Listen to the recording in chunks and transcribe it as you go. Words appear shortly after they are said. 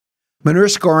Manure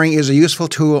scoring is a useful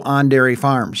tool on dairy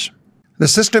farms. The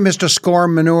system is to score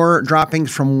manure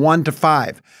droppings from 1 to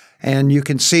 5. And you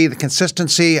can see the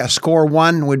consistency. A score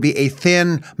 1 would be a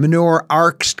thin manure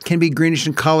arcs, can be greenish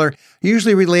in color,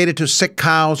 usually related to sick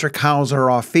cows or cows that are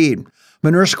off feed.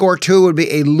 Manure score 2 would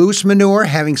be a loose manure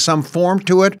having some form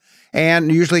to it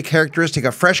and usually characteristic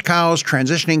of fresh cows,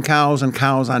 transitioning cows, and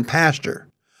cows on pasture.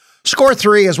 Score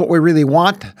 3 is what we really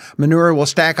want. Manure will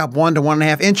stack up 1 to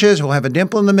 1.5 inches, will have a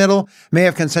dimple in the middle, may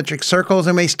have concentric circles,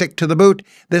 and may stick to the boot.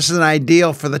 This is an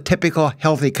ideal for the typical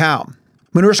healthy cow.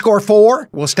 Manure score 4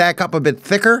 will stack up a bit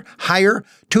thicker, higher,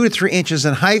 2 to 3 inches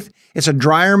in height. It's a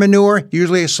drier manure,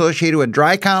 usually associated with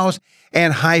dry cows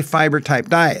and high fiber type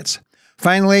diets.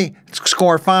 Finally,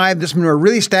 score 5, this manure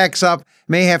really stacks up,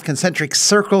 may have concentric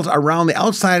circles around the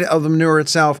outside of the manure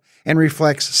itself, and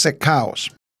reflects sick cows.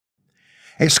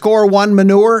 A score 1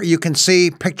 manure, you can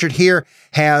see pictured here,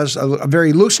 has a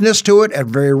very looseness to it,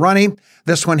 very runny.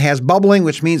 This one has bubbling,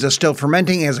 which means it's still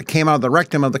fermenting as it came out of the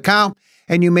rectum of the cow.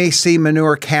 And you may see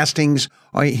manure castings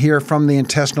here from the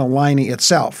intestinal lining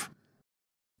itself.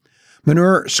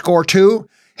 Manure score 2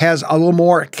 has a little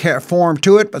more form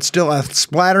to it, but still a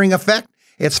splattering effect.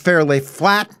 It's fairly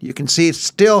flat. You can see it's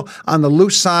still on the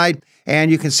loose side, and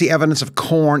you can see evidence of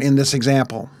corn in this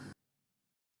example.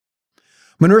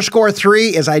 Manure score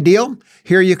 3 is ideal.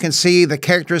 Here you can see the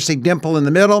characteristic dimple in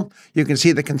the middle. You can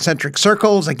see the concentric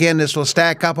circles. Again, this will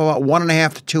stack up about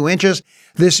 1.5 to 2 inches.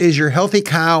 This is your healthy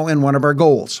cow and one of our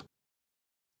goals.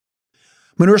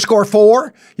 Manure score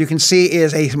 4, you can see,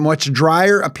 is a much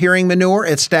drier appearing manure.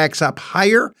 It stacks up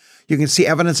higher. You can see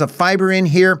evidence of fiber in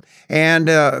here and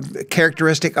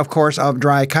characteristic, of course, of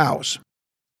dry cows.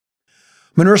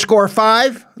 Manure score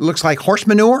 5 looks like horse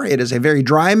manure. It is a very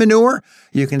dry manure.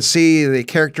 You can see the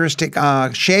characteristic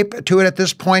shape to it at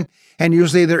this point, and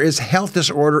usually there is health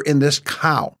disorder in this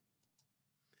cow.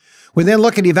 We then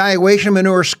look at evaluation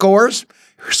manure scores,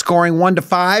 scoring 1 to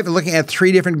 5, looking at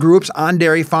 3 different groups on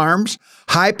dairy farms.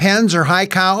 High pens or high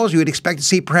cows, you would expect to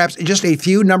see perhaps just a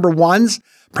few number 1s.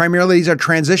 Primarily, these are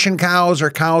transition cows or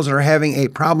cows that are having a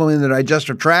problem in the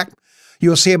digestive tract.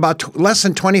 You'll see about less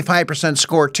than 25%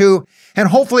 score 2, and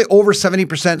hopefully over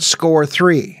 70% score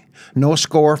 3. No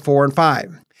score 4 and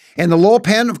 5. In the low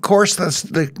pen, of course,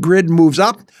 the grid moves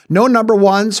up. No number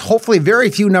 1s, hopefully very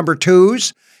few number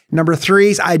 2s. Number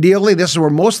 3s, ideally, this is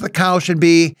where most of the cows should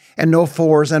be, and no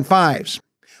 4s and 5s.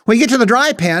 When you get to the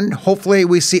dry pen, hopefully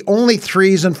we see only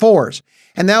 3s and 4s.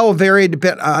 And that will vary a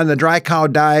bit on the dry cow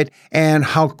diet and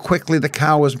how quickly the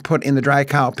cow was put in the dry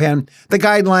cow pen. The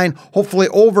guideline, hopefully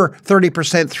over 30%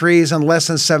 3s and less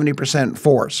than 70%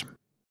 4s.